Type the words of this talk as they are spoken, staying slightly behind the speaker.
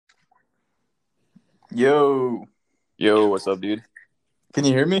Yo, Yo, what's up, dude? can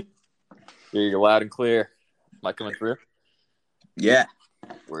you hear me? Yeah, you're loud and clear. Am I coming through? Yeah.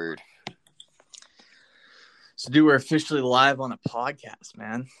 Word. So, dude, we're officially live on a podcast,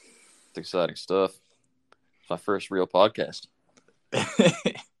 man. It's exciting stuff. It's my first real podcast.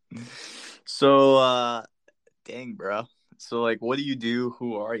 So, dang, bro. So, like, what do you do?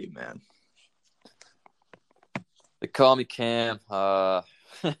 Who are you, man? They call me Cam, but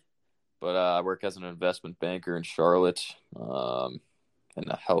I work as an investment banker in Charlotte, in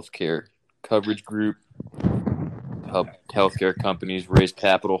a healthcare coverage group. Help healthcare companies raise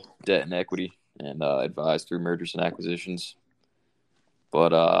capital, debt, and equity, and advise through mergers and acquisitions. But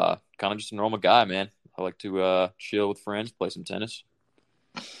kind of just a normal guy, man. I like to chill with friends, play some tennis.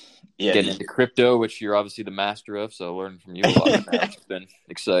 Yeah, Getting into crypto, which you're obviously the master of, so learning from you a lot right now, which has been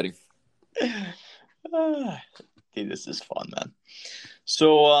exciting. Hey, this is fun, man.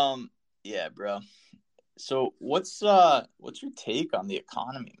 So, yeah, bro. So, what's your take on the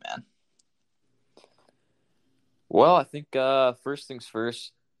economy, man? Well, I think first things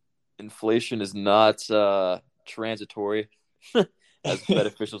first, inflation is not transitory, as Fed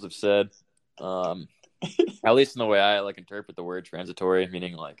officials have said. At least in the way I interpret the word transitory,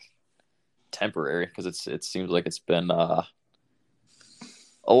 meaning temporary, because it seems like it's been a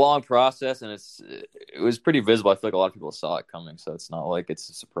long process, and it was pretty visible. I feel like a lot of people saw it coming, so it's not like it's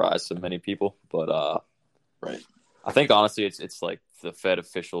a surprise to many people. But Right. I think honestly, it's like the Fed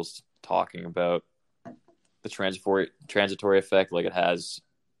officials talking about the transitory effect, like it has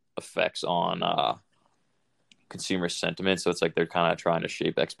effects on consumer sentiment. So it's like they're kind of trying to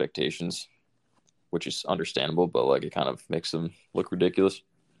shape expectations, which is understandable, but like it kind of makes them look ridiculous.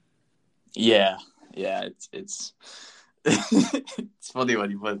 Yeah, it's it's funny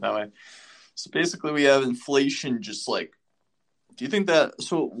when you put it that way. So basically, we have inflation. Just like, do you think that?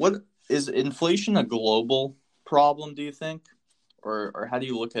 So, what is inflation a global problem? Do you think, or how do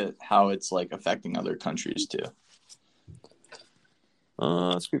you look at how it's like affecting other countries too?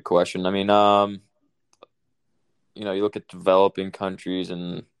 That's a good question. I mean, you look at developing countries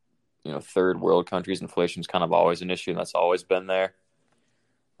and third world countries, inflation's kind of always an issue, and that's always been there.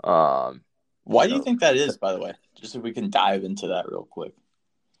 Um, Why you do you know, think that is? By the way, just if we can dive into that real quick.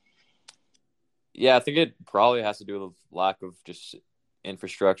 yeah, I think it probably has to do with lack of just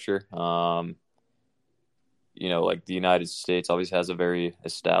infrastructure. Like the United States always has a very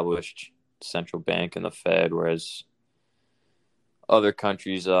established central bank and the Fed, whereas other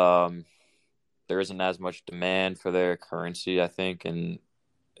countries, there isn't as much demand for their currency, I think, and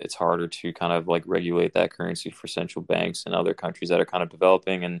it's harder to kind of like regulate that currency for central banks and other countries that are kind of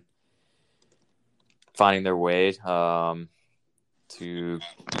developing and finding their way to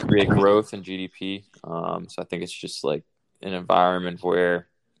create growth in GDP. So I think it's just like an environment where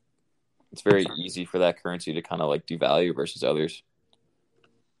it's very easy for that currency to kind of like devalue versus others.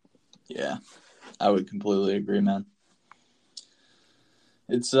 Yeah, I would completely agree, man.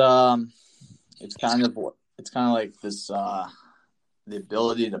 It's it's kind of like this the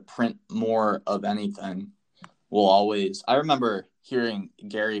ability to print more of anything will always. I remember hearing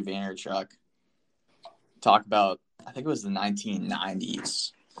Gary Vaynerchuk talk about, I think it was the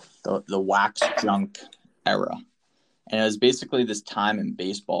 1990s, the wax junk era. And it was basically this time in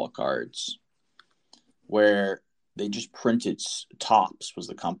baseball cards where they just printed, Topps was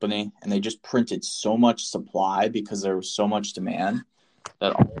the company, and they just printed so much supply because there was so much demand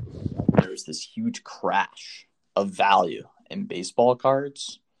that all of a sudden there was this huge crash of value in baseball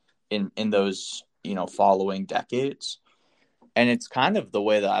cards in those following decades. And it's kind of the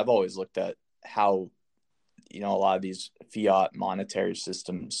way that I've always looked at how a lot of these fiat monetary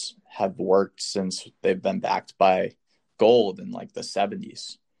systems have worked since they've been backed by gold in like the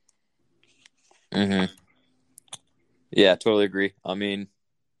 70s. Mm-hmm. Yeah, totally agree. I mean,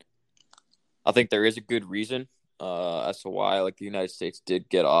 I think there is a good reason as to why like the United States did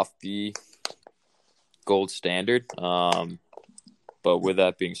get off the gold standard. But with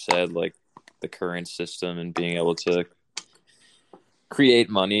that being said, like the current system and being able to create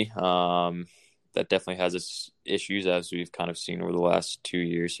money, that definitely has its issues, as we've kind of seen over the last 2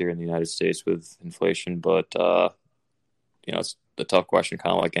 years here in the United States with inflation. But it's a tough question,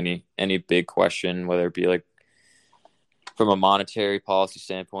 kind of like any big question, whether it be like from a monetary policy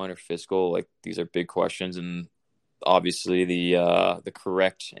standpoint or fiscal. Like these are big questions, and obviously the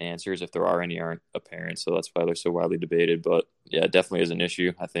correct answers, if there are any, aren't apparent. So that's why they're so widely debated. But yeah, it definitely is an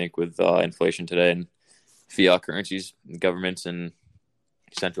issue, I think, with inflation today and fiat currencies, governments, and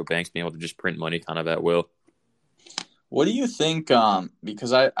central banks being able to just print money kind of at will. What do you think?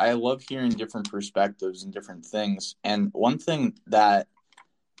 Because I love hearing different perspectives and different things. And one thing that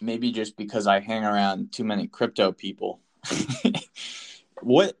maybe just because I hang around too many crypto people.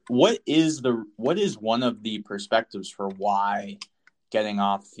 What is one of the perspectives for why getting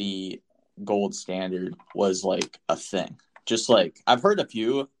off the gold standard was like a thing? Just like I've heard a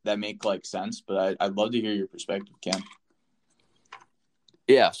few that make like sense, but I'd love to hear your perspective, Cam.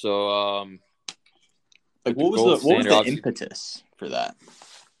 Yeah, so like what was the impetus for that?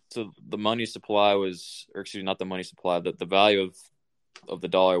 So the money supply was, or excuse me, not the money supply, the value of the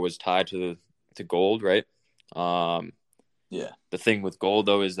dollar was tied to gold, right? Yeah. The thing with gold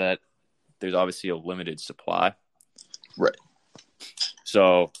though is that there's obviously a limited supply. Right.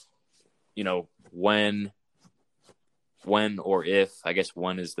 So, you know, when or if, I guess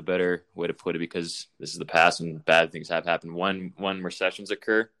when is the better way to put it, because this is the past and bad things have happened. When recessions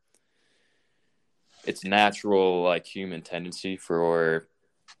occur, it's natural, like human tendency for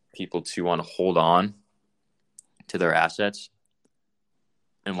people to want to hold on to their assets.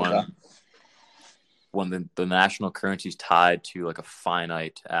 And when the national currency is tied to like a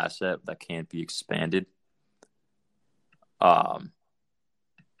finite asset that can't be expanded,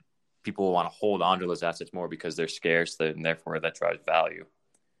 people will want to hold on to those assets more because they're scarce, and therefore that drives value.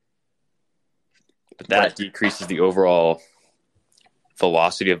 But that decreases the overall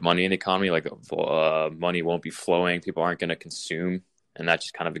velocity of money in the economy. Like money won't be flowing, people aren't going to consume, and that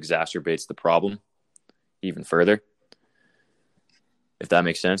just kind of exacerbates the problem even further, if that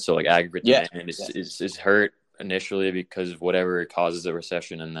makes sense. So like aggregate demand is hurt initially because of whatever causes a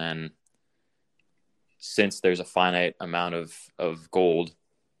recession, and then since there's a finite amount of gold,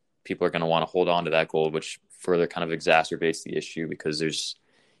 people are going to want to hold on to that gold, which further kind of exacerbates the issue because there's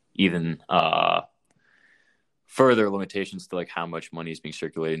even further limitations to like how much money is being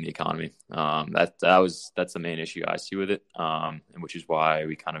circulated in the economy. That's the main issue I see with it, and which is why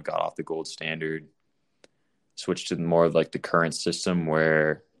we kind of got off the gold standard, switched to more of like the current system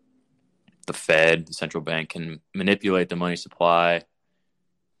where the Fed, the central bank, can manipulate the money supply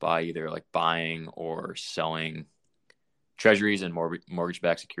by either like buying or selling treasuries and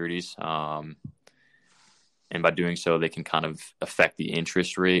mortgage-backed securities. And by doing so, they can kind of affect the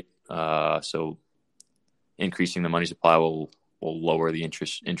interest rate. So increasing the money supply will lower the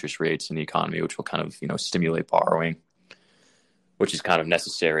interest rates in the economy, which will kind of, stimulate borrowing, which is kind of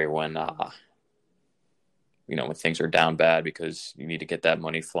necessary when when things are down bad, because you need to get that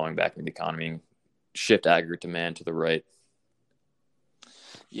money flowing back into the economy and shift aggregate demand to the right.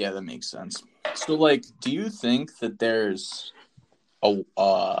 Yeah, that makes sense. So, like, do you think that there's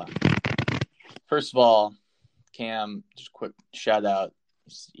first of all, Cam, just quick shout out.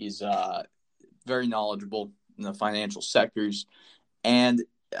 He's very knowledgeable in the financial sectors, and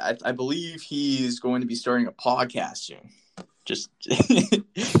I believe he's going to be starting a podcast soon. Just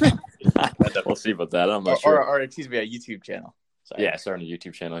we'll see about that. I'm not sure. Or excuse me, a YouTube channel. Sorry. Yeah, starting a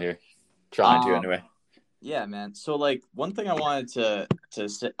YouTube channel here. Trying to anyway. Yeah, man. So, like, one thing I wanted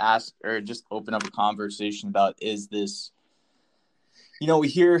to ask or just open up a conversation about is this. We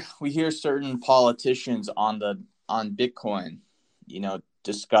hear certain politicians on Bitcoin,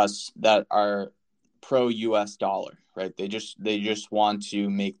 discuss that are pro U.S. dollar, right? They just want to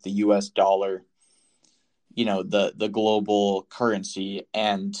make the U.S. dollar, the global currency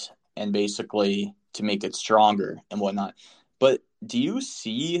and basically to make it stronger and whatnot. But do you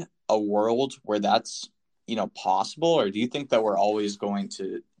see a world where that's possible, or do you think that we're always going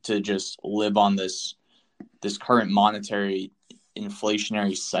to just live on this current monetary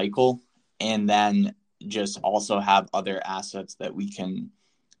inflationary cycle, and then just also have other assets that we can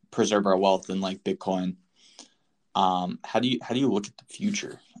preserve our wealth in, like Bitcoin? How do you look at the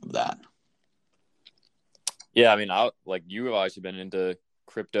future of that? Yeah, I mean, you've obviously been into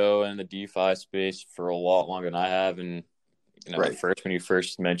crypto and the DeFi space for a lot longer than I have, and right. At first, when you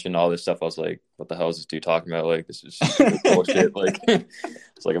first mentioned all this stuff, I was like, "What the hell is this dude talking about? Like, this is bullshit." Like,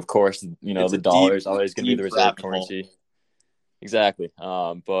 it's like, of course, the dollar is always going to be the reserve currency. Exactly.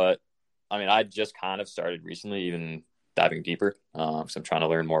 But I mean, I just kind of started recently, even diving deeper, because I'm trying to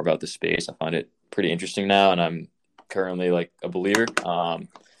learn more about the space. I find it pretty interesting now, and I'm currently like a believer,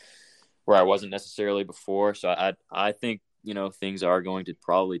 where I wasn't necessarily before. So I think things are going to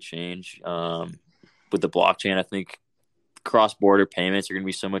probably change with the blockchain. I think cross-border payments are going to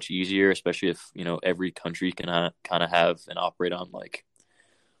be so much easier, especially if every country can kind of have and operate on like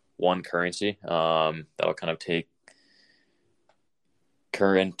one currency. That'll kind of take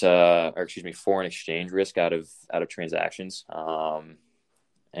foreign exchange risk out of transactions,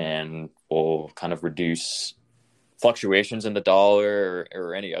 and will kind of reduce fluctuations in the dollar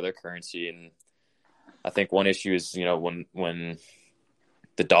or any other currency. And I think one issue is when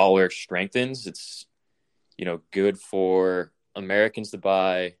the dollar strengthens, it's good for Americans to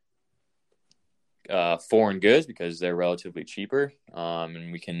buy foreign goods because they're relatively cheaper,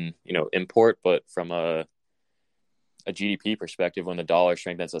 and we can, import. But from a GDP perspective, when the dollar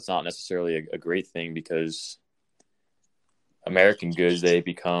strengthens, that's not necessarily a great thing because American goods, they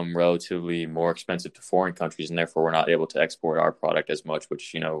become relatively more expensive to foreign countries, and therefore we're not able to export our product as much,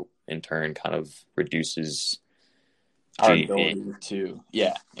 which, in turn kind of reduces our GDP. ability to,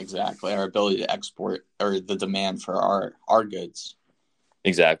 yeah, exactly. Our ability to export, or the demand for our goods.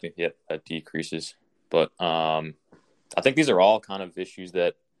 Exactly. Yep. That decreases. But I think these are all kind of issues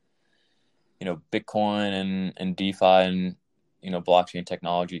that, Bitcoin and DeFi and, blockchain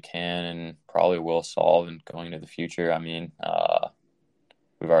technology can and probably will solve and going into the future. I mean,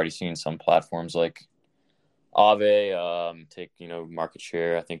 we've already seen some platforms like Aave take, market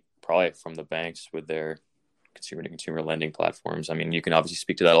share, I think probably from the banks with their consumer-to-consumer lending platforms. I mean, you can obviously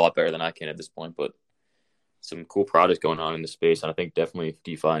speak to that a lot better than I can at this point, but some cool products going on in the space. And I think definitely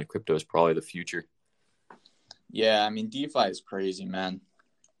DeFi and crypto is probably the future. Yeah, I mean, DeFi is crazy, man.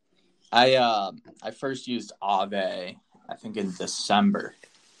 I first used Aave, I think in December,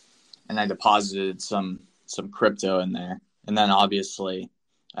 and I deposited some crypto in there. And then obviously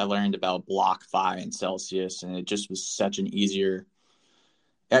I learned about BlockFi and Celsius, and it just was such an easier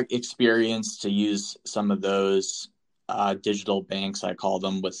experience to use some of those digital banks, I call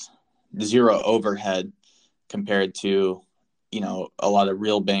them, with zero overhead compared to, a lot of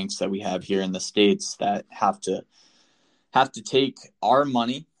real banks that we have here in the States that have to take our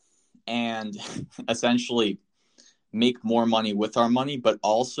money and essentially make more money with our money, but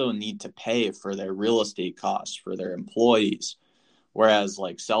also need to pay for their real estate costs for their employees. Whereas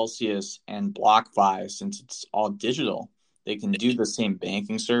like Celsius and BlockFi, since it's all digital, they can do the same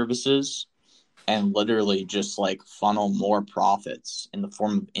banking services and literally just like funnel more profits in the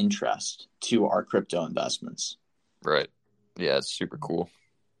form of interest to our crypto investments. Right. Yeah, it's super cool.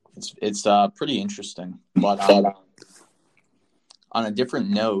 It's pretty interesting. But on a different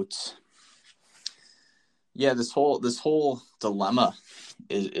note, yeah, this whole dilemma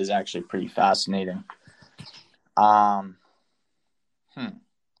is actually pretty fascinating. Yeah,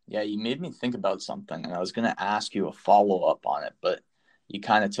 you made me think about something, and I was going to ask you a follow-up on it, but you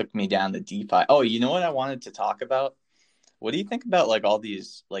kind of took me down the DeFi. Oh, you know what I wanted to talk about? What do you think about like all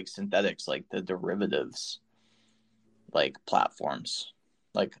these like synthetics, like the derivatives, like platforms?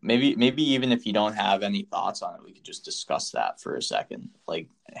 Like maybe even if you don't have any thoughts on it, we could just discuss that for a second. Like,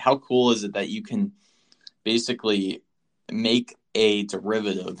 how cool is it that you can basically make a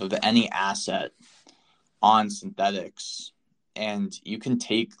derivative of any asset on synthetics? And you can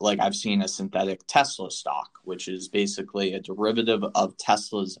take, like, I've seen a synthetic Tesla stock, which is basically a derivative of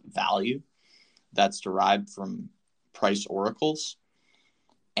Tesla's value that's derived from price oracles.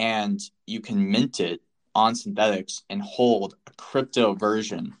 And you can mint it on synthetics and hold a crypto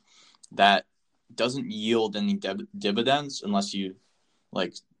version that doesn't yield any dividends unless you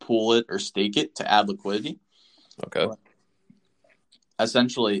like pool it or stake it to add liquidity. Okay. But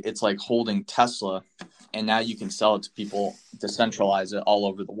essentially, it's like holding Tesla, and now you can sell it to people, decentralize it all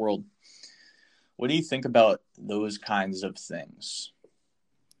over the world. What do you think about those kinds of things?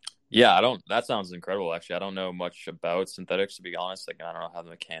 Yeah, that sounds incredible, actually. I don't know much about synthetics, to be honest. Like, I don't know how the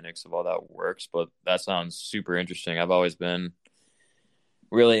mechanics of all that works, but that sounds super interesting. I've always been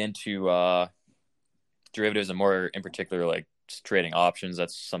really into derivatives and more in particular, like trading options.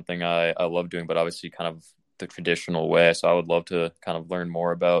 That's something I love doing, but obviously kind of the traditional way. So I would love to kind of learn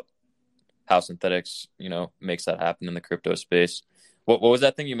more about how synthetics, makes that happen in the crypto space. What was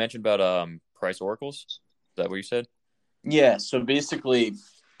that thing you mentioned about price oracles? Is that what you said? Yeah, so basically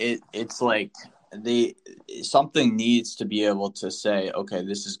it's like something needs to be able to say, okay,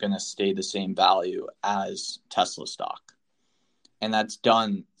 this is going to stay the same value as Tesla stock. And that's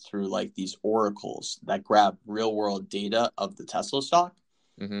done through like these oracles that grab real world data of the Tesla stock.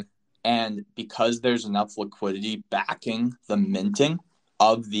 Mm-hmm. And because there's enough liquidity backing the minting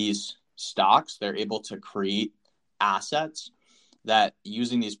of these stocks, they're able to create assets that,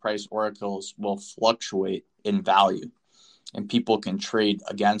 using these price oracles, will fluctuate in value. And people can trade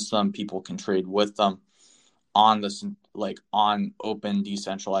against them. People can trade with them on on open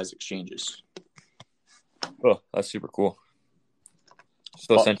decentralized exchanges. Oh, that's super cool.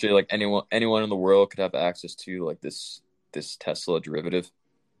 So essentially, like anyone in the world could have access to like this Tesla derivative.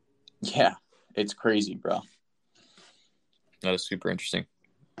 Yeah, it's crazy, bro. That is super interesting.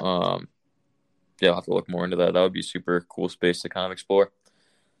 Yeah, I'll have to look more into that. That would be a super cool space to kind of explore.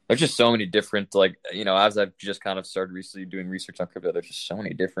 There's just so many different, like, as I've just kind of started recently doing research on crypto, there's just so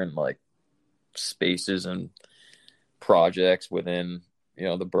many different like spaces and projects within,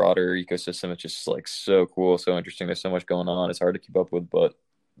 the broader ecosystem. It's just like so cool, so interesting. There's so much going on. It's hard to keep up with, but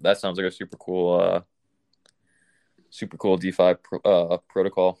that sounds like a super cool DeFi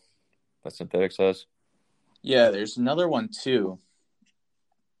protocol that Synthetix has. Yeah, there's another one too,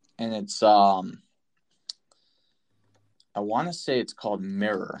 and it's I want to say it's called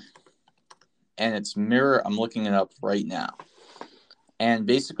Mirror, and it's Mirror. I'm looking it up right now, and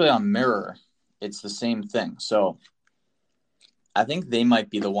basically on Mirror, it's the same thing. So I think they might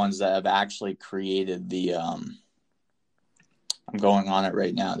be the ones that have actually created the. I'm going on it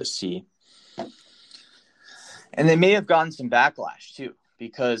right now to see, and they may have gotten some backlash too,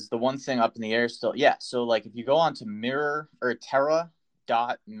 because the one thing up in the air still, yeah. So like if you go on to Mirror or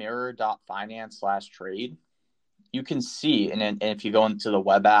Terra.mirror.finance/trade, you can see, and if you go into the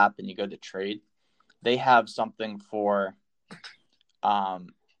web app and you go to trade, they have something for, they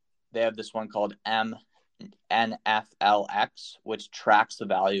have this one called NFLX, which tracks the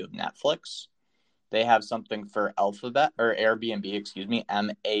value of Netflix. They have something for Alphabet or Airbnb, excuse me,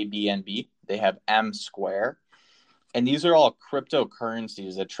 MABNB. They have M Square. And these are all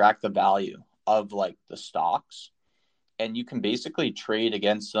cryptocurrencies that track the value of like the stocks. And you can basically trade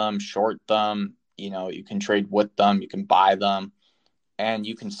against them, short them. You can trade with them, you can buy them, and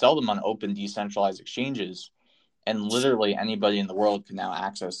you can sell them on open decentralized exchanges. And literally anybody in the world can now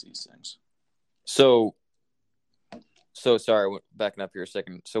access these things. So sorry, backing up here a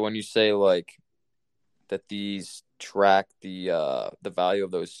second. So when you say like that these track the value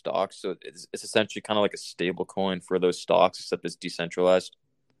of those stocks, so it's essentially kind of like a stable coin for those stocks, except it's decentralized.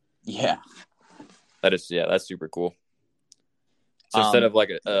 Yeah. That's super cool. So instead of like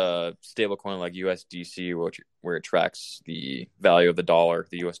a stable coin like USDC, where it tracks the value of the dollar,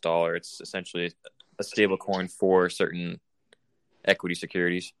 the US dollar, it's essentially a stable coin for certain equity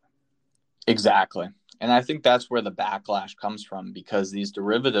securities. Exactly. And I think that's where the backlash comes from, because these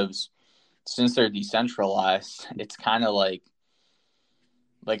derivatives, since they're decentralized, it's kind of like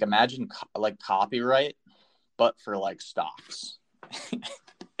imagine like copyright, but for like stocks.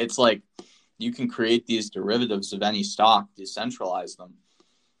 It's like you can create these derivatives of any stock, decentralize them.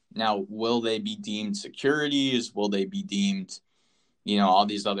 Now, will they be deemed securities? Will they be deemed, all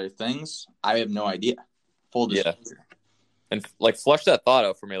these other things? I have no idea. Full disclosure. Yeah. And like flush that thought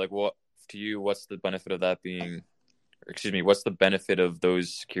out for me. Like, what to you? What's the benefit of that being? Or excuse me. What's the benefit of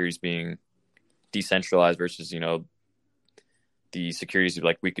those securities being decentralized versus the securities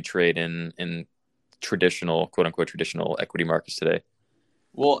like we could trade in traditional, quote unquote, traditional equity markets today?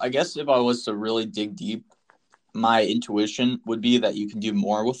 Well, I guess if I was to really dig deep, my intuition would be that you can do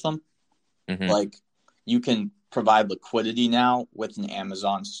more with them. Mm-hmm. Like you can provide liquidity now with an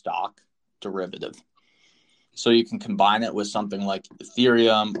Amazon stock derivative. So you can combine it with something like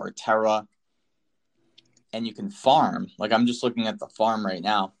Ethereum or Terra, and you can farm. Like I'm just looking at the farm right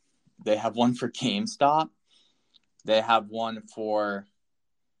now. They have one for GameStop. They have one for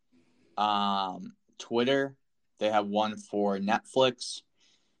Twitter. They have one for Netflix.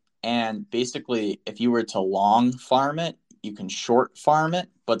 And basically, if you were to long farm it, you can short farm it,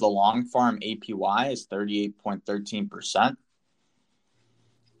 but the long farm APY is 38.13%.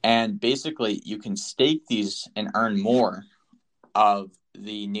 And basically, you can stake these and earn more of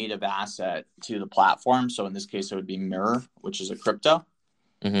the native asset to the platform. So in this case, it would be Mirror, which is a crypto.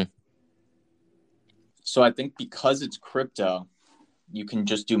 Mm-hmm. So I think because it's crypto, you can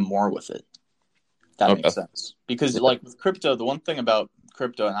just do more with it. That makes sense. Because like with crypto, the one thing about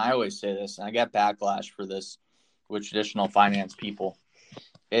crypto, and I always say this, and I get backlash for this with traditional finance people,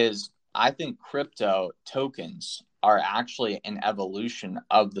 is I think crypto tokens are actually an evolution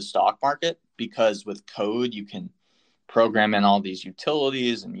of the stock market, because with code, you can program in all these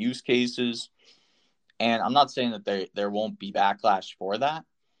utilities and use cases. And I'm not saying that there won't be backlash for that,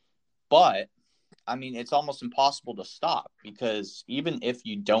 but I mean, it's almost impossible to stop, because even if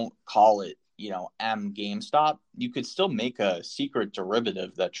you don't call it, M GameStop, you could still make a secret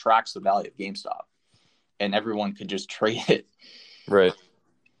derivative that tracks the value of GameStop, and everyone could just trade it. Right.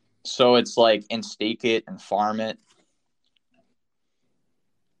 So it's like, and stake it and farm it.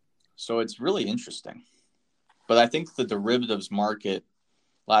 So it's really interesting. But I think the derivatives market,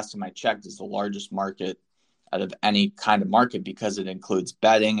 last time I checked, is the largest market out of any kind of market, because it includes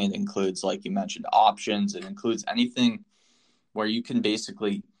betting, it includes, like you mentioned, options, it includes anything where you can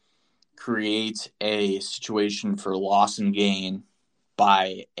basically create a situation for loss and gain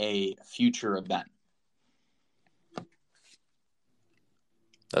by a future event.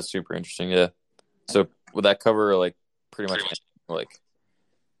 That's super interesting. Yeah. So would that cover like pretty much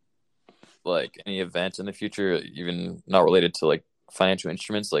like any event in the future, even not related to like financial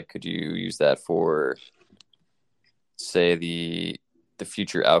instruments? Like, could you use that for, say, the the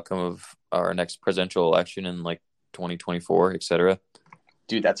future outcome of our next presidential election in like 2024, etc.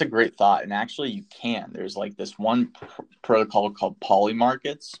 Dude, that's a great thought. And actually, you can. There's like this one protocol called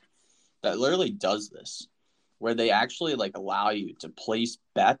Polymarkets that literally does this, where they actually like allow you to place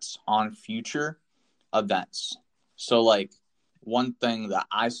bets on future events. So like one thing that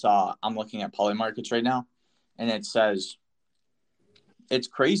I saw, I'm looking at Polymarkets right now, and it says, it's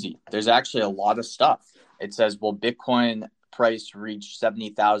crazy. There's actually a lot of stuff. It says, will Bitcoin price reach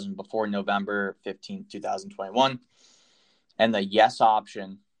 70,000 before November 15th, 2021? And the yes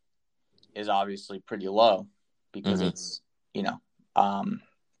option is obviously pretty low because it's,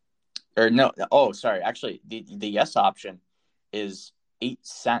 or no, oh, sorry. Actually, the yes option is 8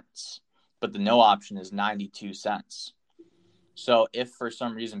 cents, but the no option is 92 cents. So if for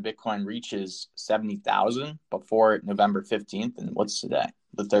some reason Bitcoin reaches 70,000 before November 15th, and what's today?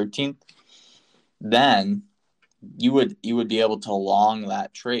 The 13th, then you would be able to long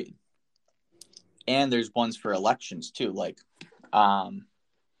that trade. And there's ones for elections too, like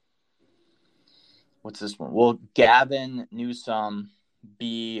what's this one? Will Gavin Newsom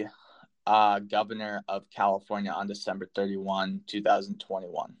be governor of California on December 31,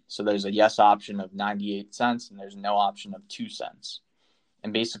 2021? So there's a yes option of 98 cents and there's no option of 2 cents.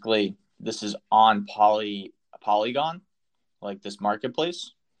 And basically, this is on Polygon, like this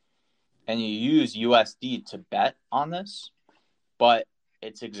marketplace. And you use USD to bet on this, but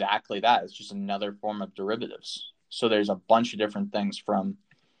it's exactly that. It's just another form of derivatives. So there's a bunch of different things from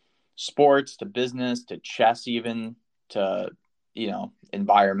sports to business to chess, even to,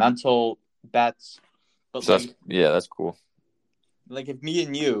 environmental bets. But so that's cool. Like if me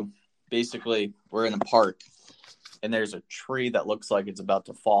and you basically we're in a park and there's a tree that looks like it's about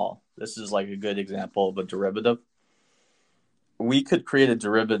to fall. This is like a good example of a derivative. We could create a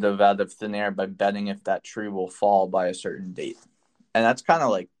derivative out of thin air by betting if that tree will fall by a certain date. And that's kind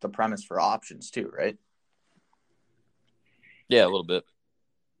of like the premise for options too, right? Yeah, a little bit.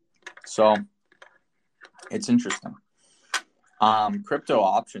 So it's interesting. Crypto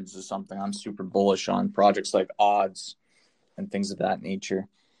options is something I'm super bullish on. Projects like Odds and things of that nature.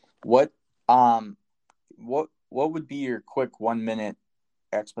 What would be your quick 1 minute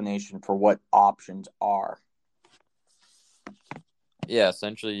explanation for what options are? Yeah,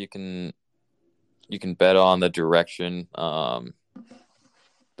 essentially you can bet on the direction that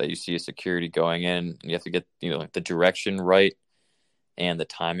you see a security going in. You have to get the direction right and the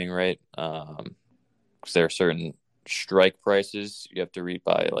timing right, because there are certain strike prices you have to read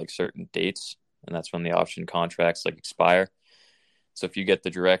by like certain dates, and that's when the option contracts like expire. So if you get the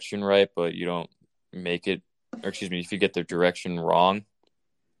direction right but you don't make it, or excuse me, if you get the direction wrong,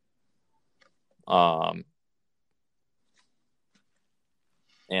 and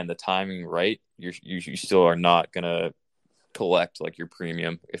the timing right, you still are not gonna collect like your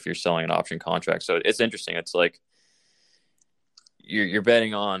premium if you're selling an option contract. So it's interesting. It's like you're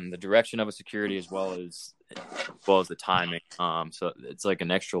betting on the direction of a security as well as the timing. So it's like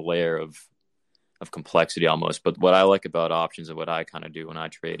an extra layer of complexity almost. But what I like about options and what I kind of do when I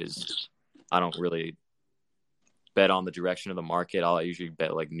trade is I don't really bet on the direction of the market. I'll usually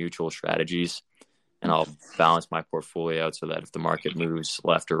bet like neutral strategies, and I'll balance my portfolio out so that if the market moves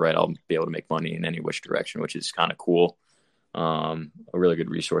left or right, I'll be able to make money in any which direction, which is kind of cool. A really good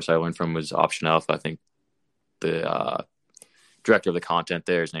resource I learned from was Option Alpha. I think the director of the content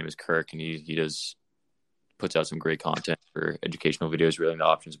there, his name is Kirk, and he puts out some great content for educational videos relating to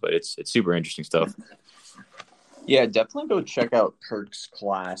options, but it's super interesting stuff. Yeah, definitely go check out Kirk's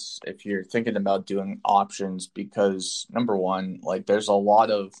class if you're thinking about doing options, because number one, like there's a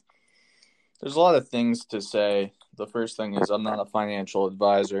lot of things to say. The first thing is I'm not a financial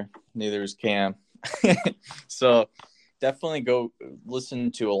advisor, neither is Cam. So definitely go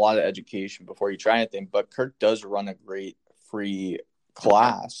listen to a lot of education before you try anything. But Kirk does run a great free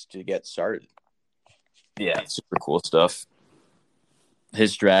class to get started. Yeah, super cool stuff.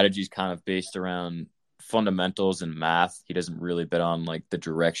 His strategy is kind of based around fundamentals and math. He doesn't really bet on like the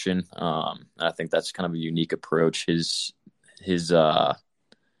direction. I think that's kind of a unique approach. His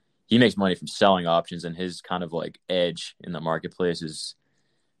he makes money from selling options, and his kind of like edge in the marketplace is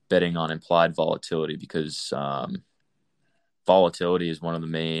betting on implied volatility, because volatility is one of the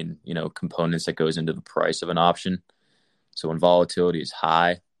main components that goes into the price of an option. So when volatility is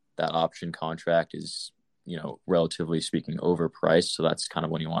high, that option contract is relatively speaking overpriced. So that's kind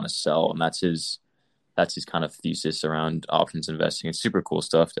of when you want to sell, and that's his kind of thesis around options investing. It's super cool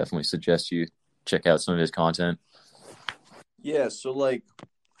stuff. Definitely suggest you check out some of his content. Yeah. So like,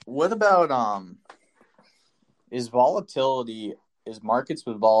 what about is markets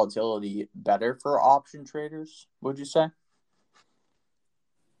with volatility better for option traders, would you say?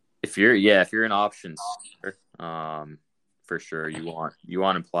 If you're in options, for sure you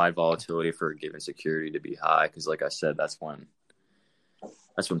want implied volatility for a given security to be high, because like I said, that's when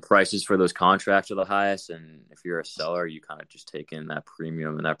prices for those contracts are the highest, and if you're a seller, you kind of just take in that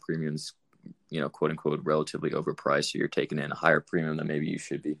premium, and that premium's quote unquote relatively overpriced, so you're taking in a higher premium than maybe you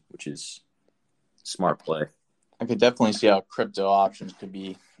should be, which is smart play. I could definitely see how crypto options could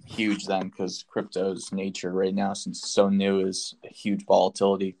be huge then, because crypto's nature right now, since it's so new, is a huge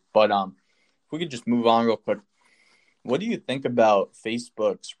volatility. But if we could just move on real quick, what do you think about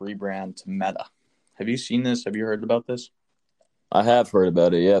Facebook's rebrand to Meta? Have you seen this? Have you heard about this? I have heard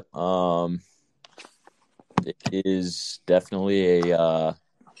about it. Yep. It is definitely a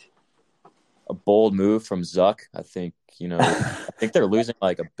bold move from Zuck. I think they're losing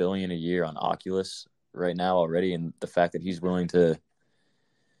like $1 billion a year on Oculus right now already, and the fact that he's willing to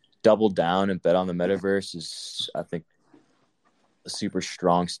double down and bet on the metaverse is, I think, a super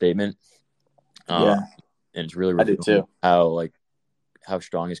strong statement. Yeah, and it's really I do too. How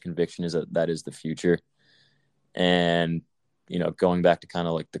strong his conviction is that is the future. And going back to kind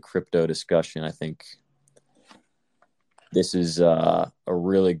of like the crypto discussion, I think this is a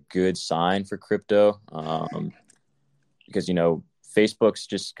really good sign for crypto, because Facebook's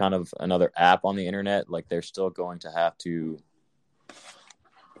just kind of another app on the internet. Like, they're still going to have to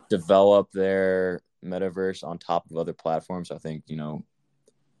develop their metaverse on top of other platforms. I think,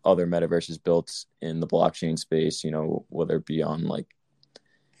 other metaverses built in the blockchain space, whether it be on like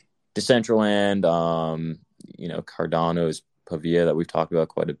Decentraland, Cardano's Pavia that we've talked about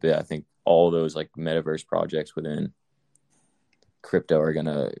quite a bit. I think all those like metaverse projects within crypto are going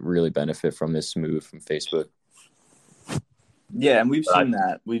to really benefit from this move from Facebook. Yeah, and we've seen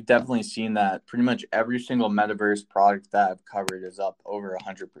that. We've definitely seen that. Pretty much every single metaverse product that I've covered is up over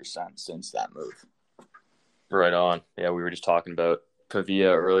 100% since that move. Right on. Yeah, we were just talking about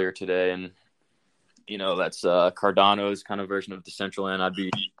Pavia earlier today, and that's Cardano's kind of version of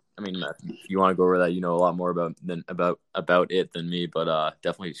Decentraland. If you want to go over that, a lot more about it than me, but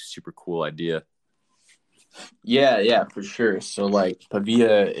definitely super cool idea. Yeah, for sure. So like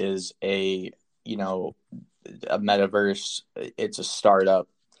Pavia is a metaverse. It's a startup.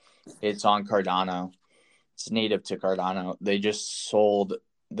 It's on Cardano. It's native to Cardano. They just sold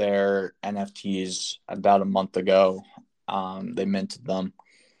their NFTs about a month ago. They minted them.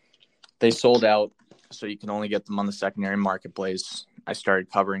 They sold out, so you can only get them on the secondary marketplace. I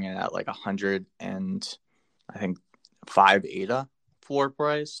started covering it at like 100 and I think 5 ADA floor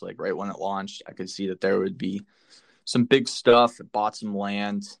price. Like right when it launched, I could see that there would be some big stuff. It bought some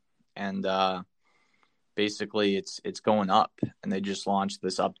land, and basically it's going up. And they just launched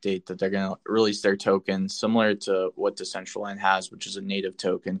this update that they're going to release their token similar to what Decentraland has, which is a native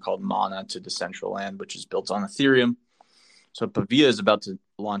token called Mana to Decentraland, which is built on Ethereum. So Pavia is about to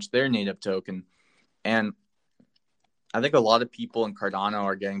launch their native token. And I think a lot of people in Cardano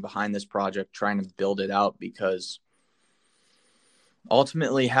are getting behind this project, trying to build it out, because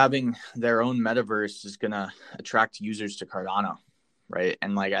ultimately having their own metaverse is going to attract users to Cardano, right?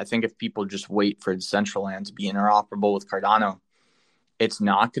 And like, I think if people just wait for Decentraland to be interoperable with Cardano, it's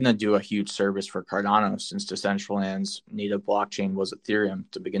not going to do a huge service for Cardano, since Decentraland's native blockchain was Ethereum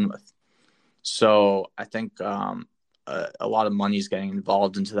to begin with. So I think a lot of money is getting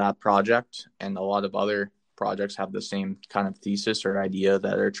involved into that project, and a lot of other projects have the same kind of thesis or idea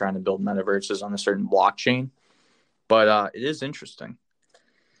that are trying to build metaverses on a certain blockchain. But it is interesting.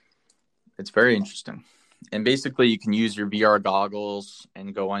 It's very interesting. And basically, you can use your VR goggles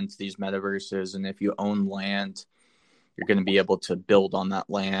and go into these metaverses. And if you own land, you're going to be able to build on that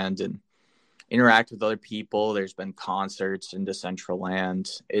land and interact with other people. There's been concerts in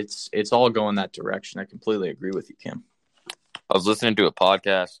Decentraland. It's all going that direction. I completely agree with you, Kim. I was listening to a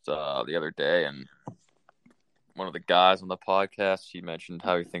podcast the other day, and one of the guys on the podcast, he mentioned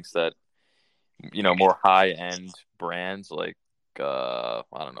how he thinks that, more high-end brands like, I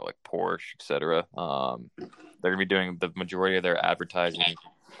don't know, like Porsche, etc., they're going to be doing the majority of their advertising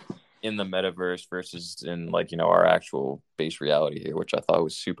in the metaverse versus in, like, our actual base reality here, which I thought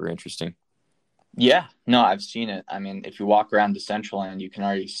was super interesting. Yeah, no, I've seen it. I mean, if you walk around Decentraland, you can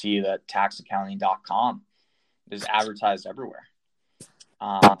already see that taxaccounting.com is advertised everywhere.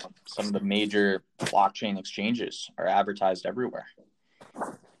 Some of the major blockchain exchanges are advertised everywhere.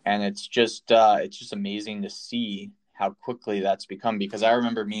 And it's just amazing to see how quickly that's become, because I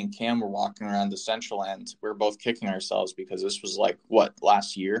remember me and Cam were walking around Decentraland. We were both kicking ourselves because this was like,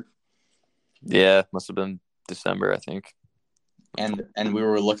 last year? Yeah, must have been December, I think. And we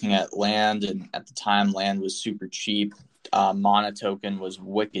were looking at land, and at the time, land was super cheap. Mana token was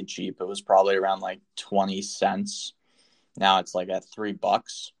wicked cheap. It was probably around like 20 cents. Now it's like at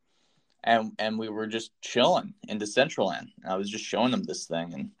 $3. and we were just chilling in Decentraland. And I was just showing him this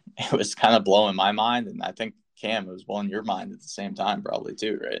thing, and it was kind of blowing my mind, and I think Cam, it was blowing your mind at the same time, probably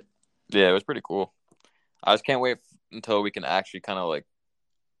too, right? Yeah, it was pretty cool. I just can't wait until we can actually kind of like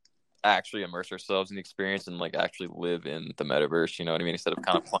actually immerse ourselves in the experience and like actually live in the metaverse. You know what I mean? Instead of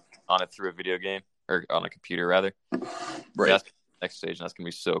kind of playing on it through a video game or on a computer, rather. Right. That's the next stage, and that's gonna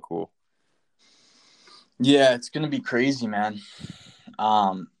be so cool. Yeah, it's gonna be crazy, man.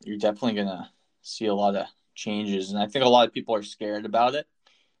 You're definitely gonna see a lot of changes, and I think a lot of people are scared about it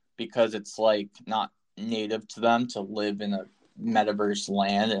because it's like not native to them to live in a metaverse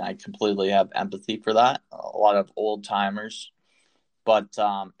land, and I completely have empathy for that. A lot of old timers, but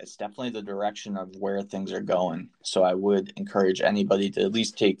it's definitely the direction of where things are going. So I would encourage anybody to at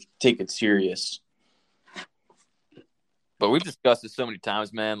least take it serious. But we've discussed this so many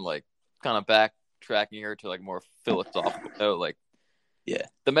times, man. Like, kind of backtracking here to like more philosophical note. Like, yeah,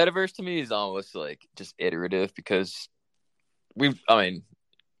 the metaverse to me is almost like just iterative because we've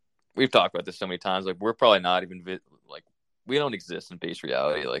talked about this so many times. Like, we're probably not even like we don't exist in base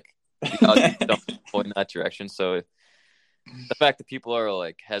reality. Like, don't point in that direction. So the fact that people are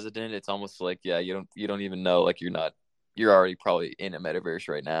like hesitant, it's almost like you don't even know. Like, you're already probably in a metaverse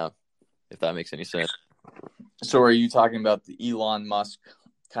right now, if that makes any sense. So are you talking about the Elon Musk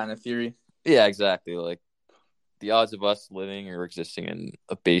kind of theory? Yeah, exactly. Like, the odds of us living or existing in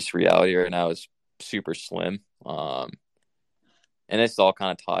a base reality right now is super slim. And this all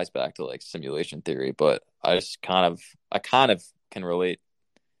kind of ties back to like simulation theory, but I kind of can relate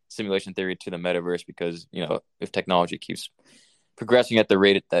simulation theory to the metaverse because, you know, if technology keeps progressing at the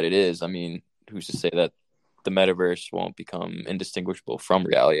rate that it is, I mean, who's to say that the metaverse won't become indistinguishable from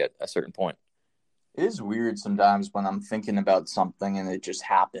reality at a certain point? It is weird sometimes when I'm thinking about something and it just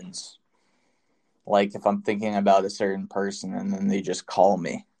happens. Like if I'm thinking about a certain person and then they just call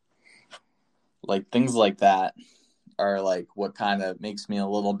me. Like things like that are like what kind of makes me a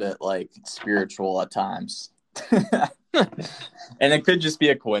little bit like spiritual at times. And it could just be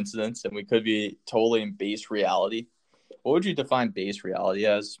a coincidence and we could be totally in base reality. What would you define base reality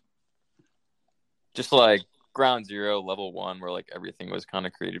as? Just like ground zero, level one, where like everything was kind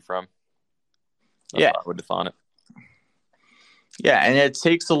of created from. That's Yeah. how I would define it. Yeah, and it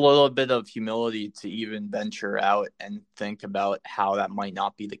takes a little bit of humility to even venture out and think about how that might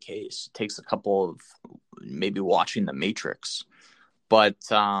not be the case. It takes a couple of maybe watching The Matrix, but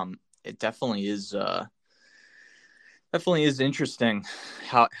it definitely is interesting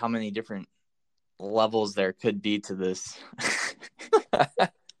how many different levels there could be to this.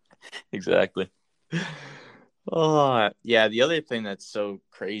 Exactly. Oh, yeah. The other thing that's so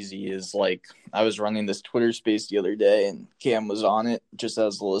crazy is like I was running this Twitter space the other day and Cam was on it just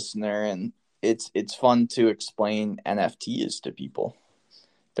as a listener, and it's fun to explain NFTs to people.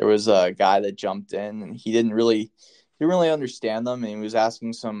 There was a guy that jumped in and he didn't really understand them, and he was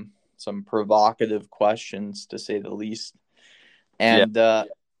asking some provocative questions to say the least. And I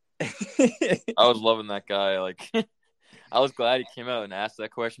was loving that guy. Like, I was glad he came out and asked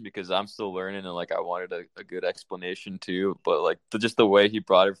that question because I'm still learning and like I wanted a good explanation too. But like just the way he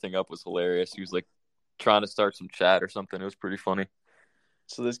brought everything up was hilarious. He was like trying to start some chat or something. It was pretty funny.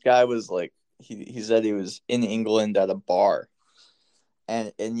 So this guy was like he said he was in England at a bar,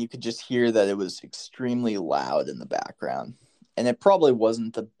 and you could just hear that it was extremely loud in the background, and it probably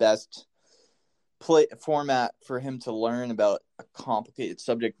wasn't the best format for him to learn about a complicated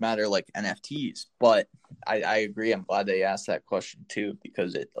subject matter like NFTs. But I agree. I'm glad they asked that question too,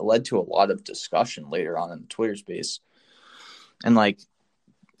 because it led to a lot of discussion later on in the Twitter space. And like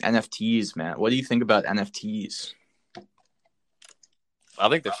NFTs, man, what do you think about NFTs? I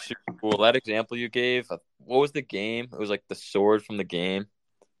think they're super cool. That example you gave, what was the game? It was like the sword from the game.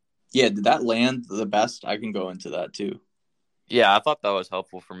 Yeah, did that land the best? I can go into that too. Yeah, I thought that was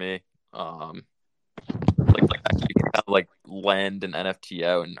helpful for me. Like actually you can kind of like lend an NFT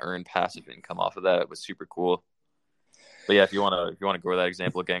out and earn passive income off of that. It was super cool. But yeah, if you wanna go over that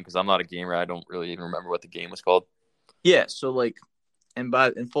example again, because I'm not a gamer, I don't really even remember what the game was called. Yeah, so like, and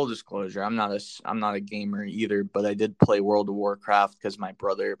by in full disclosure, I'm not a gamer either, but I did play World of Warcraft because my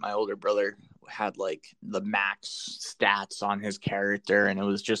older brother, had like the max stats on his character, and it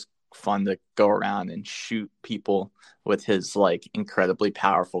was just fun to go around and shoot people with his like incredibly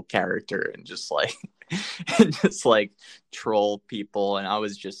powerful character and just like and just like troll people. And I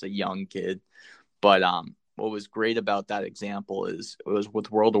was just a young kid, but what was great about that example is it was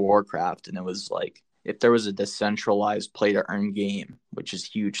with World of Warcraft, and it was like if there was a decentralized play to earn game, which is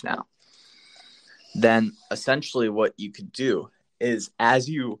huge now, then essentially what you could do is as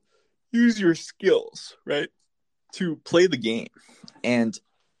you use your skills, right, to play the game, and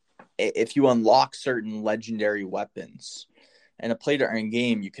if you unlock certain legendary weapons in a play-to-earn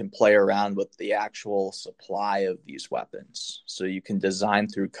game, you can play around with the actual supply of these weapons. So you can design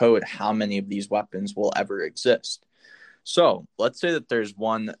through code how many of these weapons will ever exist. So let's say that there's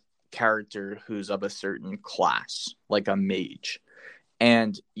one character who's of a certain class, like a mage,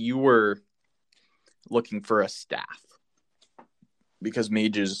 and you were looking for a staff because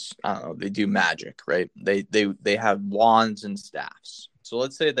mages, I don't know, they do magic, right? They have wands and staffs. So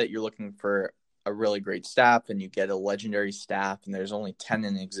let's say that you're looking for a really great staff and you get a legendary staff and there's only 10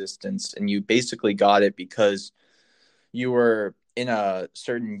 in existence, and you basically got it because you were in a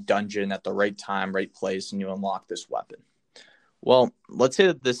certain dungeon at the right time, right place, and you unlock this weapon. Well, let's say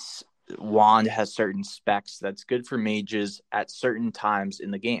that this wand has certain specs that's good for mages at certain times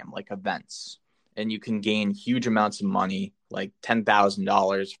in the game, like events. And you can gain huge amounts of money, like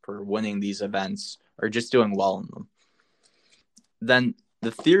 $10,000 for winning these events or just doing well in them. Then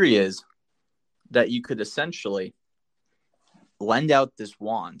the theory is that you could essentially lend out this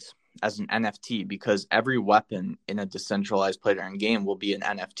wand as an NFT, because every weapon in a decentralized play-to-earn game will be an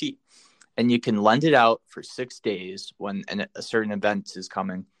NFT. And you can lend it out for 6 days when a certain event is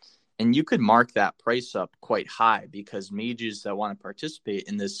coming. And you could mark that price up quite high, because mages that want to participate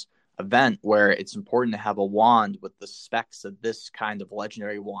in this event, where it's important to have a wand with the specs that this kind of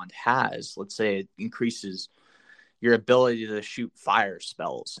legendary wand has, let's say it increases your ability to shoot fire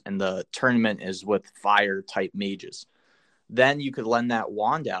spells, and the tournament is with fire type mages, then you could lend that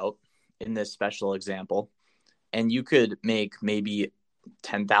wand out in this special example, and you could make maybe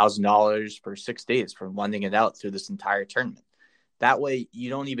 $10,000 for 6 days from lending it out through this entire tournament. That way, you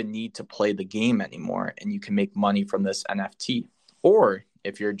don't even need to play the game anymore, and you can make money from this NFT. Or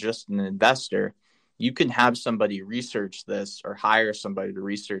if you're just an investor, you can have somebody research this or hire somebody to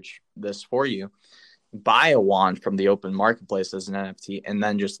research this for you, buy a wand from the open marketplace as an NFT, and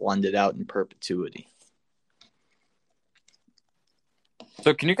then just lend it out in perpetuity.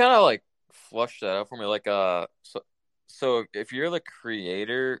 So can you kind of like flush that out for me? Like, so if you're the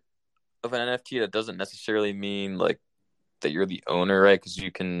creator of an NFT, that doesn't necessarily mean like that you're the owner, right? Because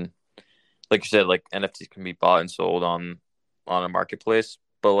you can, like you said, like NFTs can be bought and sold on a marketplace.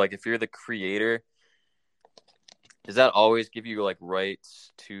 But like if you're the creator, does that always give you like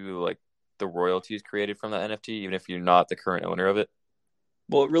rights to like the royalties created from that NFT, even if you're not the current owner of it?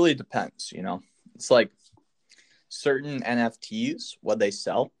 Well, it really depends, you know. It's like certain NFTs, what they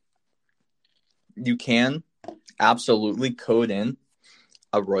sell, you can absolutely code in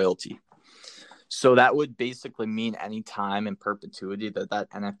a royalty. So that would basically mean any time in perpetuity that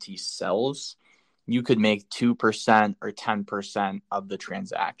NFT sells, you could make 2% or 10% of the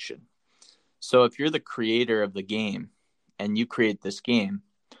transaction. So if you're the creator of the game and you create this game,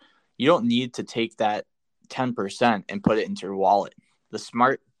 you don't need to take that 10% and put it into your wallet. The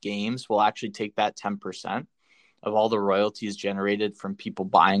smart games will actually take that 10% of all the royalties generated from people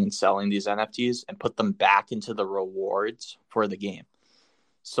buying and selling these NFTs and put them back into the rewards for the game.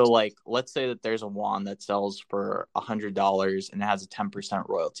 So like, let's say that there's a wand that sells for $100 and it has a 10%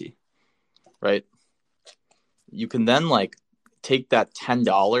 royalty, right? You can then like take that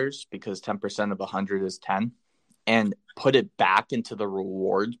 $10, because 10% of 100 is 10, and put it back into the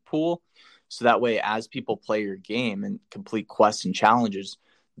reward pool. So that way, as people play your game and complete quests and challenges,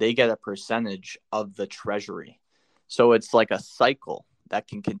 they get a percentage of the treasury. So it's like a cycle that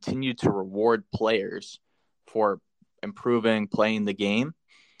can continue to reward players for improving, playing the game,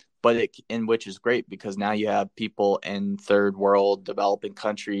 but which is great, because now you have people in third world developing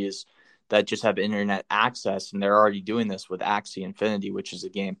countries that just have internet access, and they're already doing this with Axie Infinity, which is a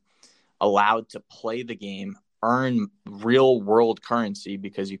game, allowed to play the game, earn real world currency,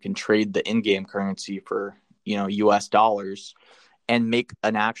 because you can trade the in-game currency for, you know, US dollars, and make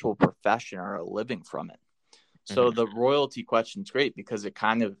an actual profession or a living from it. So the royalty question is great, because it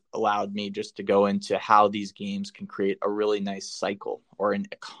kind of allowed me just to go into how these games can create a really nice cycle or an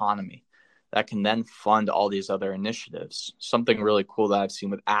economy that can then fund all these other initiatives. Something really cool that I've seen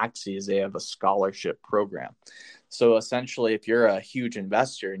with Axie is they have a scholarship program. So essentially, if you're a huge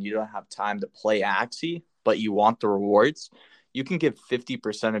investor and you don't have time to play Axie, but you want the rewards, you can give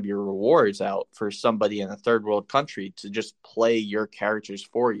 50% of your rewards out for somebody in a third world country to just play your characters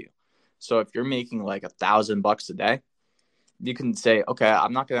for you. So if you're making like $1,000 a day, you can say, okay,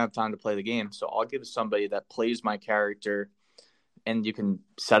 I'm not going to have time to play the game, so I'll give somebody that plays my character, and you can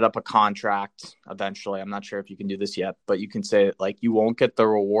set up a contract eventually. I'm not sure if you can do this yet, but you can say like you won't get the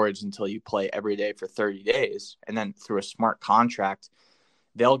rewards until you play every day for 30 days. And then through a smart contract,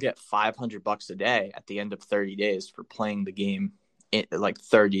 they'll get $500 a day at the end of 30 days for playing the game in like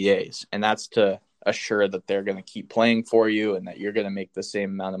 30 days. And that's to assure that they're going to keep playing for you and that you're going to make the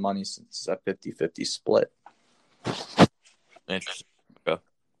same amount of money since it's a 50-50 split. Interesting. Okay.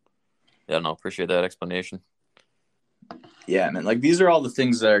 Yeah, no, appreciate that explanation. Yeah, man. Like, these are all the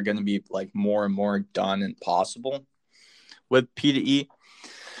things that are going to be like more and more done and possible with P2E.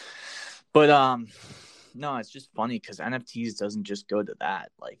 But no, it's just funny because NFTs doesn't just go to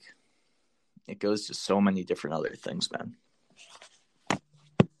that. Like, it goes to so many different other things, man.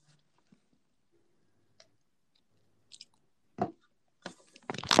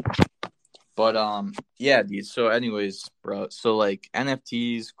 But yeah, dude. So anyways, bro. So like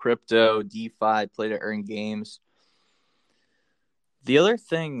NFTs, crypto, DeFi, play to earn games. The other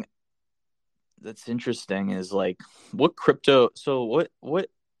thing that's interesting is like what crypto. So what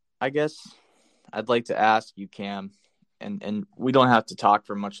I guess I'd like to ask you, Cam, and we don't have to talk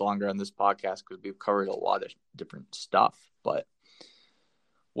for much longer on this podcast because we've covered a lot of different stuff. But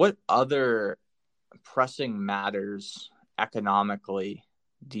what other pressing matters economically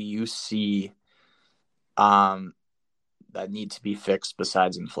do you see that need to be fixed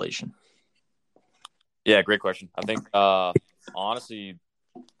besides inflation? Yeah, great question. I think honestly,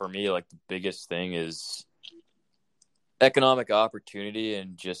 for me, like the biggest thing is economic opportunity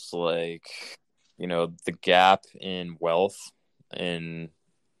and just like, the gap in wealth. And,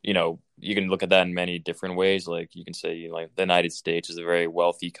 you can look at that in many different ways. Like you can say, like the United States is a very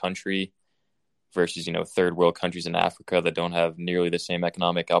wealthy country versus, third world countries in Africa that don't have nearly the same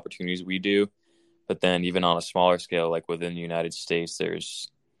economic opportunities we do. But then even on a smaller scale, like within the United States,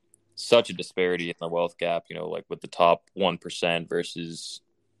 there's such a disparity in the wealth gap, like with the top 1% versus,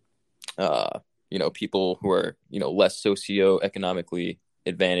 people who are, less socioeconomically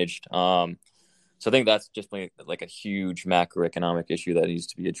advantaged. So I think that's just like a huge macroeconomic issue that needs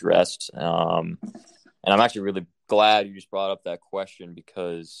to be addressed. And I'm actually really glad you just brought up that question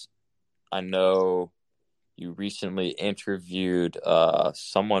because I know you recently interviewed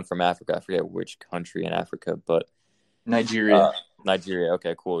someone from Africa. I forget which country in Africa, but Nigeria. Nigeria.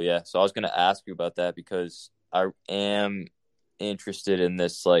 Okay, cool. Yeah. So I was going to ask you about that because I am interested in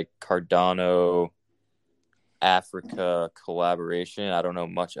this like Cardano Africa collaboration. I don't know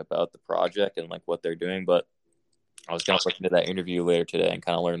much about the project and like what they're doing, but I was going to look into that interview later today and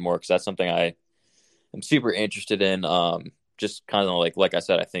kind of learn more because that's something I am super interested in. Just kind of like I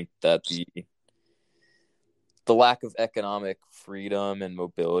said, I think that the lack of economic freedom and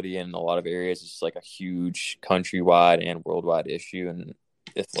mobility in a lot of areas is like a huge countrywide and worldwide issue. And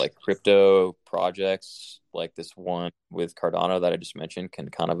if like crypto projects like this one with Cardano that I just mentioned can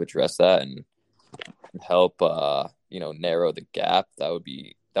kind of address that and help narrow the gap, that would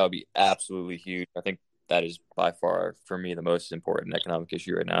be absolutely huge. I think that is by far for me the most important economic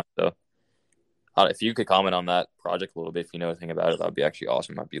issue right now. So if you could comment on that project a little bit, if you know anything about it, that would be actually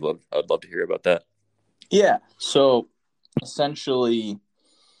awesome. I'd love to hear about that. Yeah. So essentially,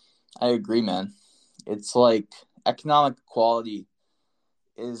 I agree, man. It's like economic equality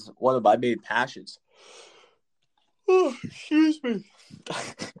is one of my main passions. Oh, excuse me.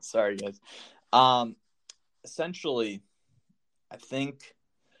 Sorry, guys. Essentially, I think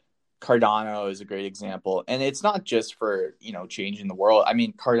Cardano is a great example. And it's not just for, changing the world. I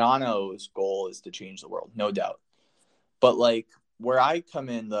mean, Cardano's goal is to change the world, no doubt. But like where I come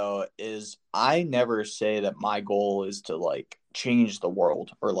in though is I never say that my goal is to like change the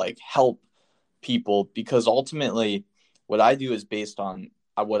world or like help people because ultimately what I do is based on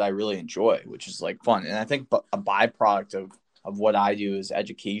what I really enjoy, which is like fun. And I think a byproduct of what I do is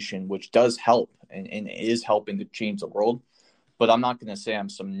education, which does help and is helping to change the world. But I'm not going to say I'm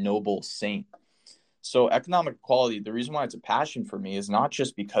some noble saint. So economic equality, the reason why it's a passion for me is not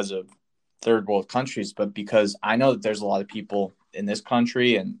just because of third world countries, but because I know that there's a lot of people in this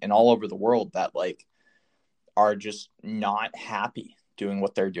country and all over the world that like are just not happy doing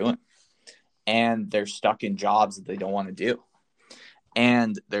what they're doing. And they're stuck in jobs that they don't want to do.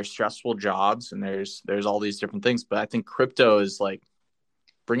 And they're stressful jobs and there's all these different things. But I think crypto is like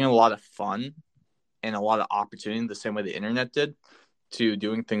bringing a lot of fun and a lot of opportunity the same way the internet did to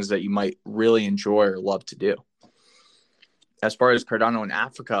doing things that you might really enjoy or love to do. As far as Cardano in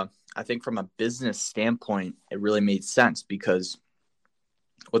Africa, I think from a business standpoint, it really made sense because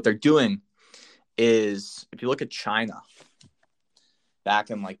what they're doing is if you look at China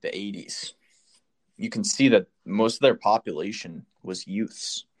back in like the 80s, you can see that most of their population was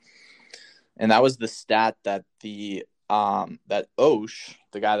youths. And that was the stat that that Osh,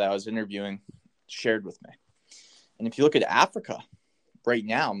 the guy that I was interviewing, shared with me. And if you look at Africa right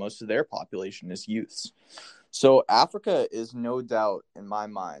now, most of their population is youths. So Africa is no doubt, in my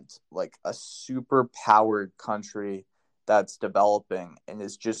mind, like a super powered country that's developing and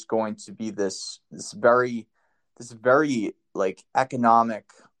is just going to be this very like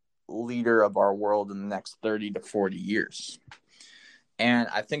economic leader of our world in the next 30 to 40 years. And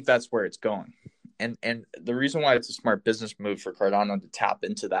I think that's where it's going. And the reason why it's a smart business move for Cardano to tap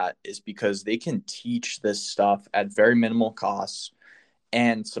into that is because they can teach this stuff at very minimal costs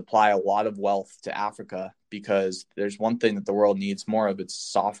and supply a lot of wealth to Africa, because there's one thing that the world needs more of, it's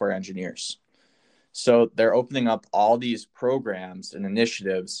software engineers. So they're opening up all these programs and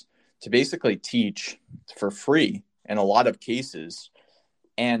initiatives to basically teach for free in a lot of cases,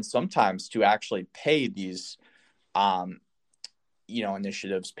 and sometimes to actually pay these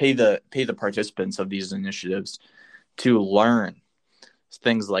initiatives, pay the participants of these initiatives to learn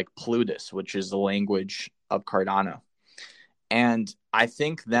things like Plutus, which is the language of Cardano. And I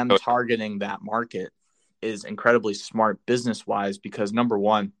think them targeting that market is incredibly smart business wise, because number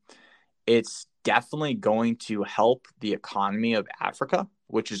one, it's definitely going to help the economy of Africa,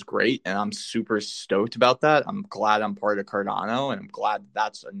 which is great. And I'm super stoked about that. I'm glad I'm part of Cardano, and I'm glad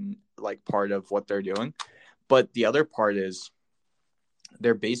that's part of what they're doing. But the other part is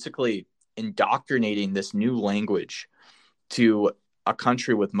they're basically indoctrinating this new language to a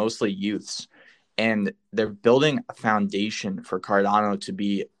country with mostly youths. And they're building a foundation for Cardano to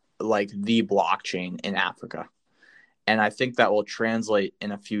be like the blockchain in Africa. And I think that will translate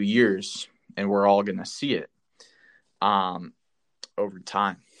in a few years, and we're all going to see it over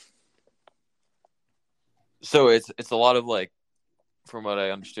time. So it's a lot of like, from what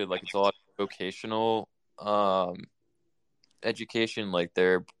I understood, like it's a lot of vocational education. Like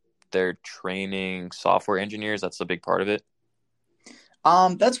they're training software engineers. That's a big part of it.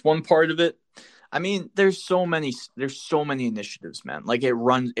 That's one part of it. I mean, there's so many initiatives, man. Like it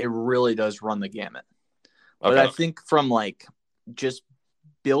really does run the gamut. But I think from like just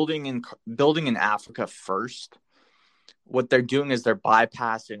building in Africa first, what they're doing is they're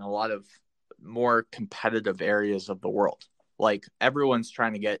bypassing a lot of more competitive areas of the world. Like everyone's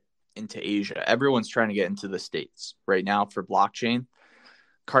trying to get into Asia. Everyone's trying to get into the States right now for blockchain.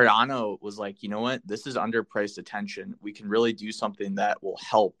 Cardano was like, you know what? This is underpriced attention. We can really do something that will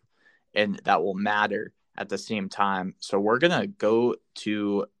help and that will matter at the same time. So we're going to go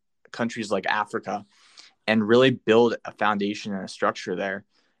to countries like Africa and really build a foundation and a structure there.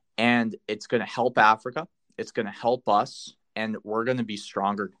 And it's going to help Africa. It's going to help us. And we're going to be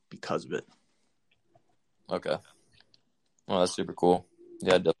stronger because of it. Okay. Well, that's super cool.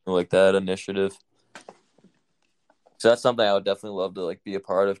 Yeah, definitely like that initiative. So that's something I would definitely love to like be a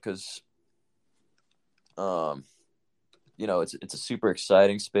part of, because, it's a super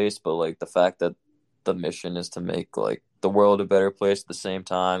exciting space, but like the fact that the mission is to make like the world a better place at the same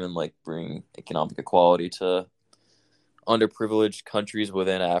time and like bring economic equality to underprivileged countries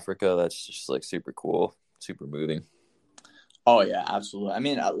within Africa, that's just like super cool, super moving. Oh yeah, absolutely. I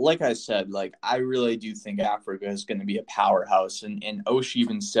mean, like I said, like I really do think Africa is going to be a powerhouse, and Osh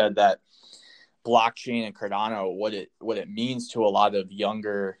even said that blockchain and Cardano, what it means to a lot of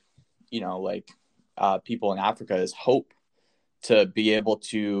younger, people in Africa is hope, to be able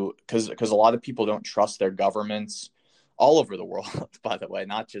to, because a lot of people don't trust their governments all over the world, by the way,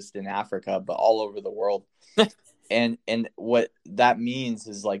 not just in Africa, but all over the world. and what that means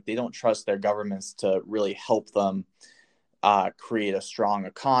is like they don't trust their governments to really help them create a strong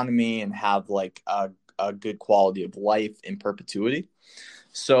economy and have like a good quality of life in perpetuity.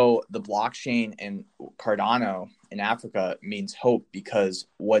 So the blockchain and Cardano in Africa means hope, because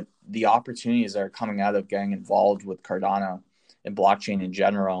what the opportunities that are coming out of getting involved with Cardano and blockchain in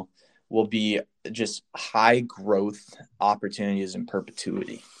general will be just high growth opportunities in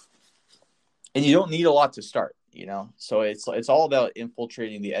perpetuity. And you don't need a lot to start, So it's all about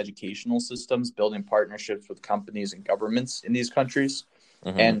infiltrating the educational systems, building partnerships with companies and governments in these countries.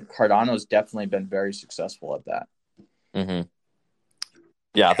 Mm-hmm. And Cardano's definitely been very successful at that. Mm-hmm.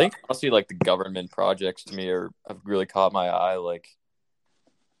 Yeah, I think honestly, like the government projects to me have really caught my eye. Like,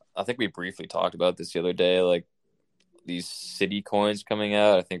 I think we briefly talked about this the other day. Like these city coins coming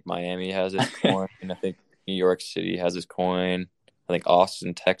out. I think Miami has its coin. I think New York City has its coin. I think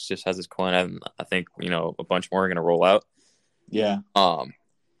Austin, Texas has its coin. I think a bunch more are going to roll out. Yeah. But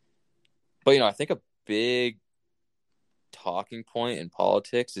I think a big talking point in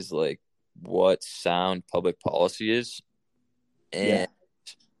politics is like what sound public policy is, and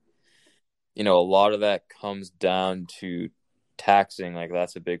a lot of that comes down to taxing. Like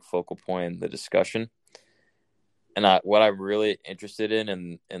that's a big focal point in the discussion. And what I'm really interested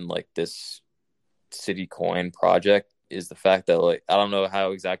in like this city coin project is the fact that like I don't know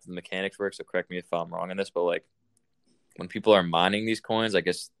how exactly the mechanics work, so correct me if I'm wrong on this, but like when people are mining these coins, I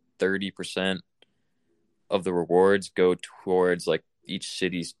guess 30% of the rewards go towards like each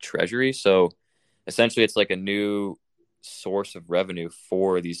city's treasury. So essentially it's like a new source of revenue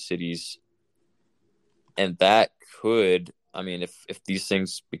for these cities. And that could, I mean, if these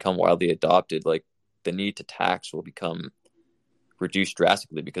things become widely adopted, like the need to tax will become reduced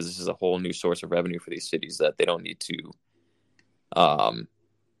drastically, because this is a whole new source of revenue for these cities that they don't need to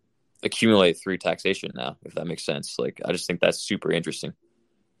accumulate through taxation now, if that makes sense. Like, I just think that's super interesting.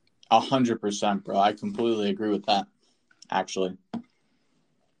 100%, bro. I completely agree with that, actually.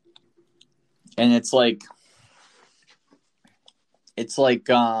 And it's like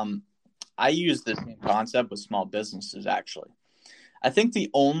I use the same concept with small businesses, actually. I think the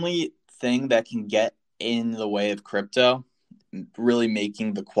only thing that can get in the way of crypto really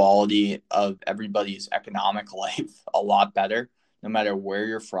making the quality of everybody's economic life a lot better, no matter where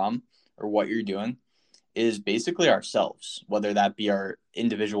you're from or what you're doing, is basically ourselves, whether that be our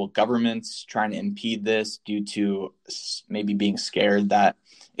individual governments trying to impede this due to maybe being scared that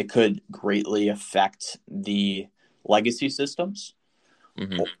it could greatly affect the legacy systems,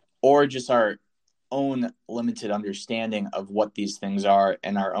 or just our own limited understanding of what these things are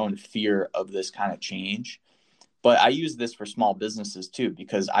and our own fear of this kind of change. But I use this for small businesses too,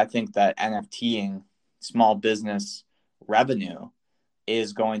 because I think that NFTing small business revenue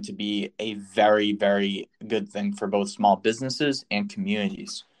is going to be a very, very good thing for both small businesses and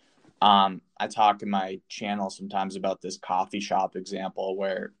communities. I talk in my channel sometimes about this coffee shop example,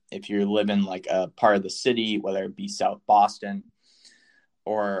 where if you live in like a part of the city, whether it be South Boston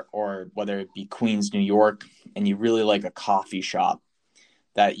or whether it be Queens, New York, and you really like a coffee shop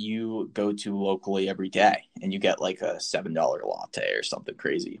that you go to locally every day, and you get like a $7 latte or something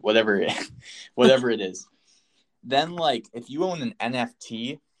crazy, whatever it is. Then, like, if you own an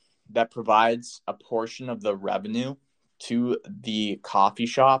NFT that provides a portion of the revenue to the coffee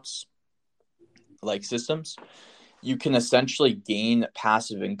shops, like systems, you can essentially gain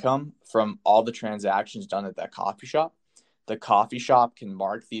passive income from all the transactions done at that coffee shop. The coffee shop can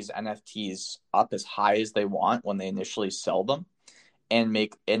mark these NFTs up as high as they want when they initially sell them and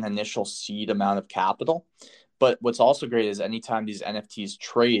make an initial seed amount of capital. But what's also great is anytime these NFTs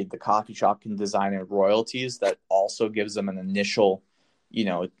trade, the coffee shop can design in royalties that also gives them an initial,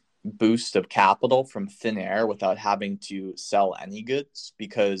 boost of capital from thin air without having to sell any goods.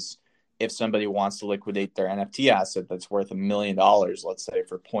 Because if somebody wants to liquidate their NFT asset that's worth $1 million, let's say,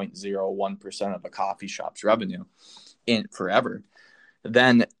 for 0.01% of a coffee shop's revenue in forever,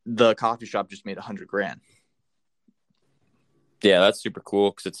 then the coffee shop just made $100,000. Yeah, that's super cool,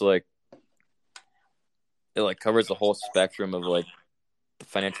 because it's like it like covers the whole spectrum of like the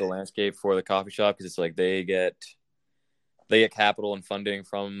financial landscape for the coffee shop, because it's like they get capital and funding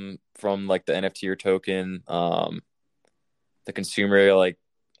from like the NFT or token. The consumer like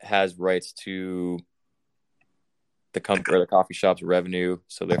has rights to the company or the coffee shop's revenue,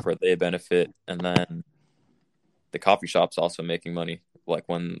 so therefore they benefit, and then the coffee shop's also making money like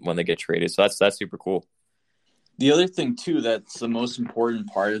when they get traded. So that's super cool. The other thing too that's the most important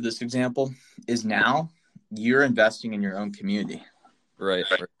part of this example is now you're investing in your own community. Right.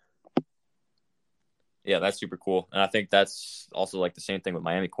 Yeah, that's super cool. And I think that's also like the same thing with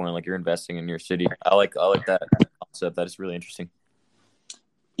Miami Coin. Like, you're investing in your city. I like that concept. That is really interesting.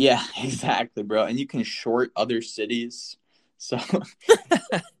 Yeah, exactly, bro. And you can short other cities. So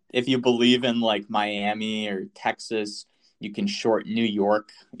if you believe in like Miami or Texas, you can short New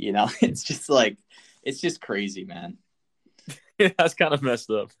York. It's just crazy, man. That's kind of messed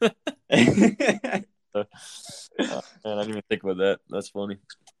up. Man, I didn't even think about that. That's funny.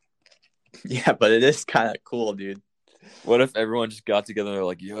 Yeah, but it is kind of cool, dude. What if everyone just got together and they're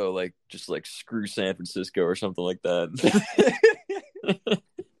like, yo, like, just like screw San Francisco or something like that?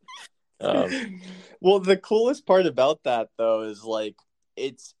 Well, the coolest part about that though is like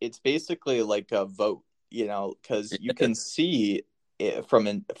it's basically like a vote, because you can see it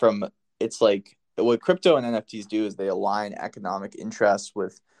from it's like what crypto and NFTs do is they align economic interests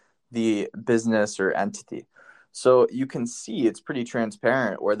with the business or entity. So you can see it's pretty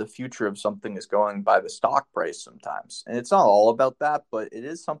transparent where the future of something is going by the stock price sometimes. And it's not all about that, but it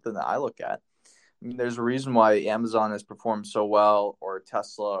is something that I look at. I mean, there's a reason why Amazon has performed so well, or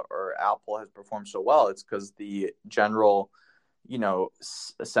Tesla or Apple has performed so well. It's because the general,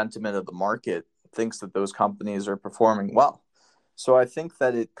 sentiment of the market thinks that those companies are performing well. So I think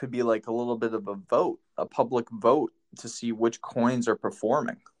that it could be like a little bit of a vote, a public vote to see which coins are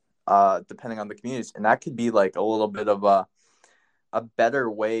performing, depending on the communities. And that could be like a little bit of a better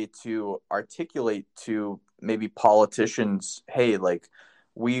way to articulate to maybe politicians, hey, like,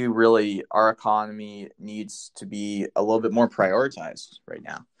 our economy needs to be a little bit more prioritized right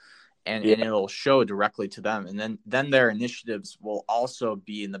now. and Yeah. it'll show directly to them, and then their initiatives will also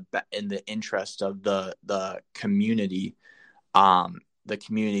be in the interest of the community, the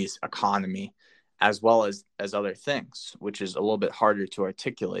community's economy, as well as other things, which is a little bit harder to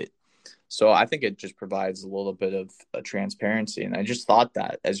articulate. So I think it just provides a little bit of a transparency. And I just thought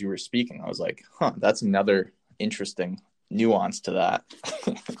that as you were speaking, I was like, that's another interesting nuance to that.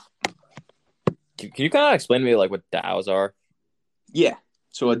 Can you kind of explain to me like what DAOs are? Yeah.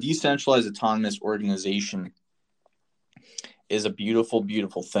 So a decentralized autonomous organization is a beautiful,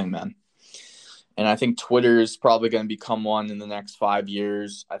 beautiful thing, man. And I think Twitter is probably going to become one in the next 5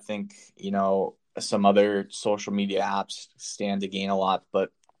 years. I think, some other social media apps stand to gain a lot, but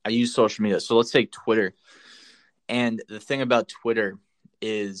I use social media. So let's take Twitter. And the thing about Twitter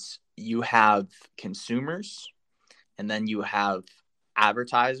is you have consumers, and then you have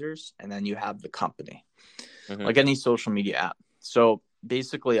advertisers, and then you have the company, like any social media app. So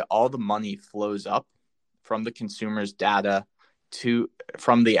basically all the money flows up from the consumer's data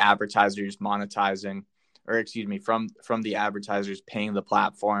from the advertisers monetizing, from the advertisers paying the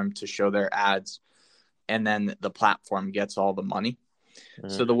platform to show their ads, and then the platform gets all the money.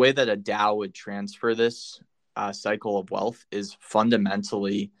 So the way that a DAO would transfer this cycle of wealth is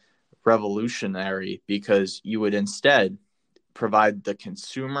fundamentally revolutionary, because you would instead provide the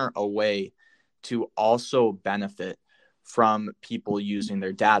consumer a way to also benefit from people using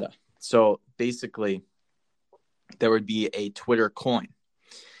their data. So basically, there would be a Twitter coin,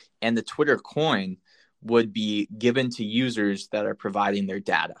 and the Twitter coin would be given to users that are providing their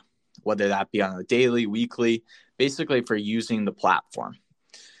data, whether that be on a daily, weekly, basically for using the platform.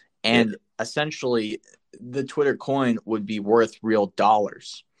 And essentially, the Twitter coin would be worth real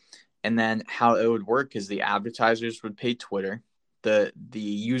dollars. And then how it would work is the advertisers would pay Twitter, the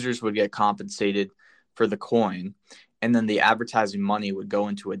users would get compensated for the coin, and then the advertising money would go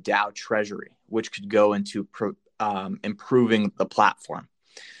into a DAO treasury, which could go into improving the platform.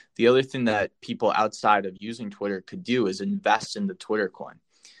 The other thing that people outside of using Twitter could do is invest in the Twitter coin,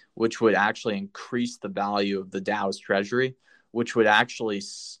 which would actually increase the value of the DAO's treasury, which would actually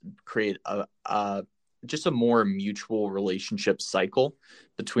create just a more mutual relationship cycle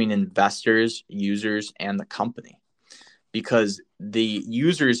between investors, users, and the company. Because the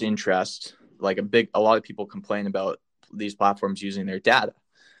user's interest, a lot of people complain about these platforms using their data.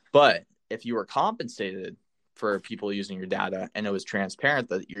 But if you were compensated for people using your data and it was transparent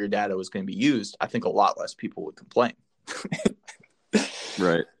that your data was going to be used, I think a lot less people would complain.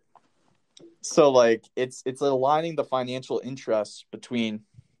 Right. So it's aligning the financial interests between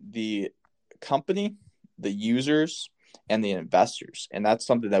the company, the users, and the investors. And that's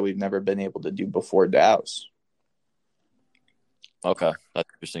something that we've never been able to do before DAOs. Okay, that's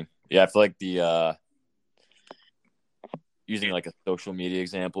interesting. Yeah, I feel like the using like a social media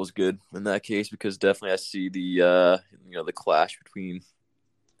example is good in that case, because definitely I see the the clash between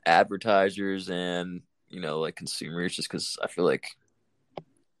advertisers and like consumers, just because I feel like,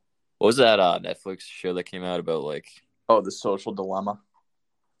 what was that Netflix show that came out about The Social Dilemma?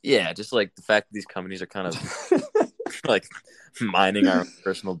 Yeah, just like the fact that these companies are kind of like mining our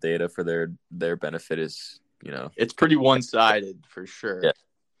personal data for their benefit is, it's pretty one-sided for sure. Yeah,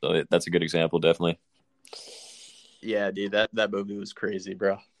 so that's a good example, definitely. Yeah, dude, that movie was crazy,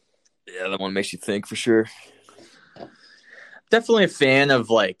 bro. Yeah, that one makes you think for sure. Definitely a fan of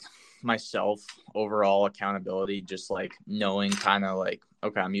myself, overall accountability, just knowing kind of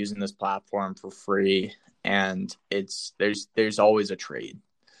okay, I'm using this platform for free, and there's always a trade.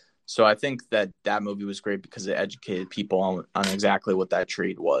 So I think that movie was great because it educated people on exactly what that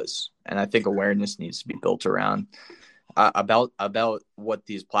trade was. And I think awareness needs to be built around about what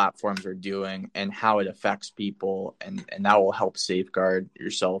these platforms are doing and how it affects people. And that will help safeguard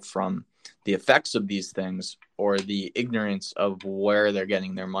yourself from the effects of these things or the ignorance of where they're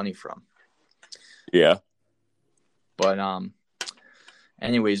getting their money from. Yeah. But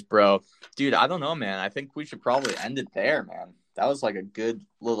anyways, bro, dude, I don't know, man. I think we should probably end it there, man. That was a good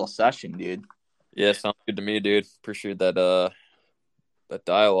little session, dude. Yeah, sounds good to me, dude. Appreciate that that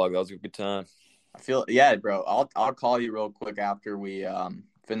dialogue. That was a good time. Yeah, bro. I'll call you real quick after we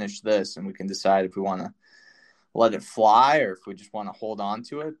finish this, and we can decide if we want to let it fly or if we just want to hold on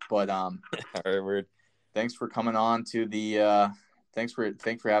to it. But all right, word. Thanks for coming on to the thanks for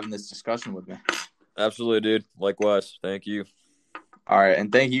having this discussion with me. Absolutely, dude. Likewise. Thank you. All right,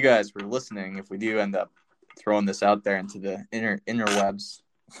 and thank you guys for listening. If we do end up throwing this out there into the interwebs.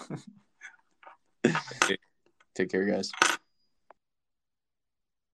 Take care, guys.